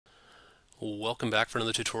Welcome back for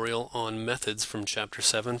another tutorial on methods from Chapter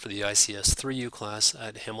 7 for the ICS 3U class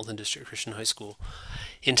at Hamilton District Christian High School.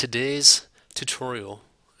 In today's tutorial,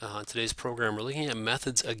 today's program, we're looking at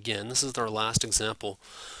methods again. This is our last example.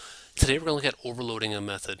 Today we're going to look at overloading a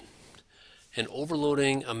method. And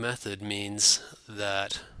overloading a method means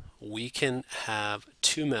that we can have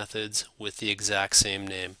two methods with the exact same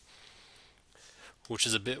name, which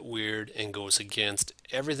is a bit weird and goes against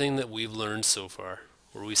everything that we've learned so far,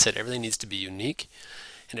 where we said everything needs to be unique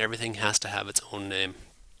and everything has to have its own name.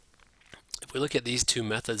 If we look at these two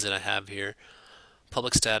methods that I have here,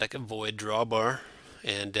 public static void drawbar,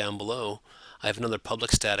 and down below I have another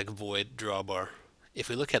public static void drawbar. If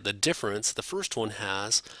we look at the difference, the first one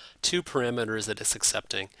has two parameters that it's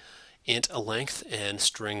accepting, int a length and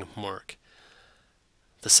string mark.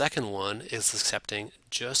 The second one is accepting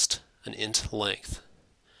just an int length.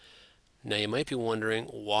 Now you might be wondering,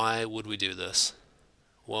 why would we do this?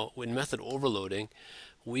 Well, in method overloading,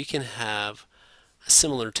 we can have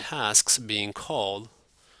similar tasks being called,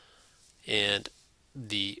 and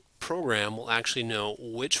the program will actually know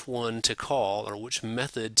which one to call or which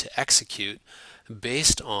method to execute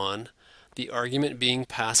based on the argument being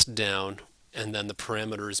passed down and then the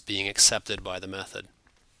parameters being accepted by the method.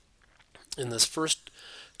 In this first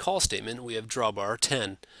call statement, we have drawbar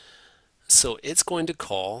 10. So it's going to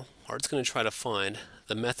call, or it's going to try to find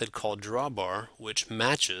the method called drawbar, which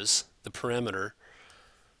matches the parameter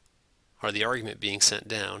or the argument being sent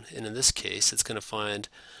down. And in this case, it's going to find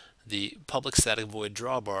the public static void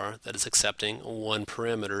drawbar that is accepting one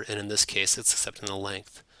parameter, and in this case, it's accepting the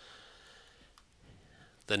length.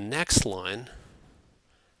 The next line,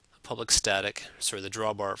 the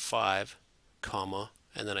drawbar 5, comma,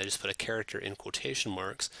 and then I just put a character in quotation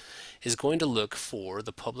marks, is going to look for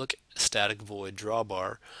the public static void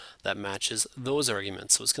drawbar that matches those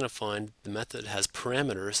arguments. So it's going to find the method has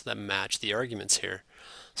parameters that match the arguments here.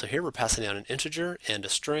 So here we're passing down an integer and a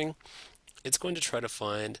string. It's going to try to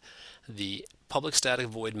find the public static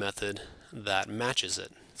void method that matches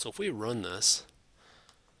it. So if we run this,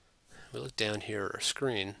 we look down here at our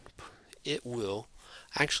screen, it will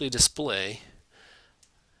actually display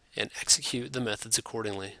and execute the methods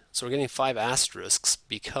accordingly. So we're getting 5 asterisks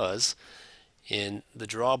because in the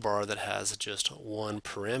drawbar that has just one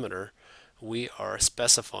parameter, we are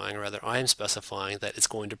specifying, or rather I am specifying, that it's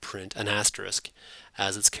going to print an asterisk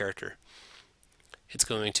as its character. It's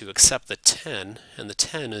going to accept the 10, and the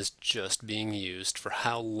 10 is just being used for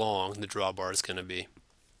how long the drawbar is going to be,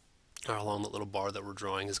 or how long the little bar that we're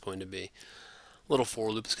drawing is going to be. Little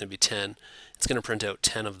for loop is going to be 10. It's going to print out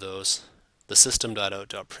 10 of those. The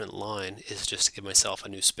system.out.println is just to give myself a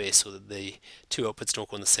new space so that the two outputs don't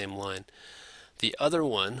go in the same line. The other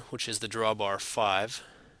one, which is the drawbar 5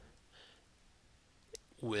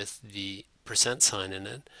 with the percent sign in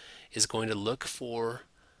it, is going to look for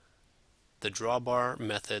the drawbar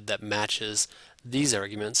method that matches these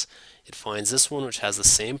arguments. It finds this one, which has the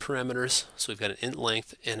same parameters, so we've got an int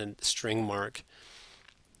length and a string mark.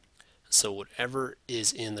 So whatever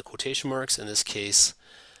is in the quotation marks, in this case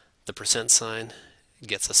the percent sign,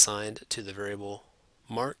 gets assigned to the variable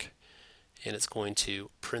mark, and it's going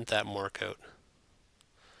to print that mark out.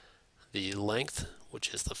 The length,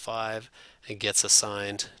 which is the 5, it gets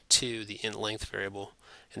assigned to the int length variable,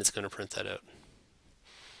 and it's going to print that out.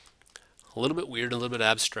 A little bit weird, a little bit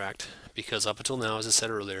abstract, because up until now, as I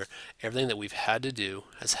said earlier, everything that we've had to do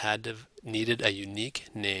has needed a unique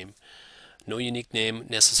name. No unique name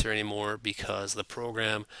necessary anymore, because the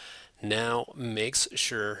program now makes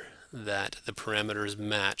sure that the parameters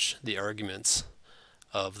match the arguments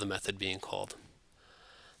of the method being called.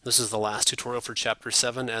 This is the last tutorial for Chapter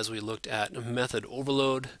 7 as we looked at method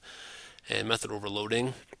overload and method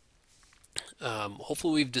overloading.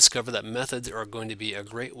 Hopefully we've discovered that methods are going to be a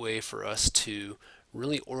great way for us to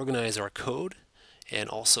really organize our code and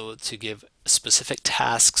also to give specific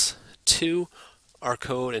tasks to our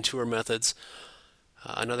code and to our methods.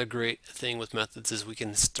 Another great thing with methods is we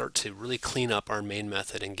can start to really clean up our main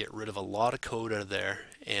method and get rid of a lot of code out of there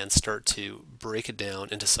and start to break it down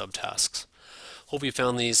into subtasks. Hope you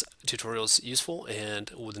found these tutorials useful, and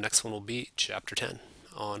the next one will be Chapter 10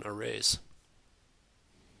 on arrays.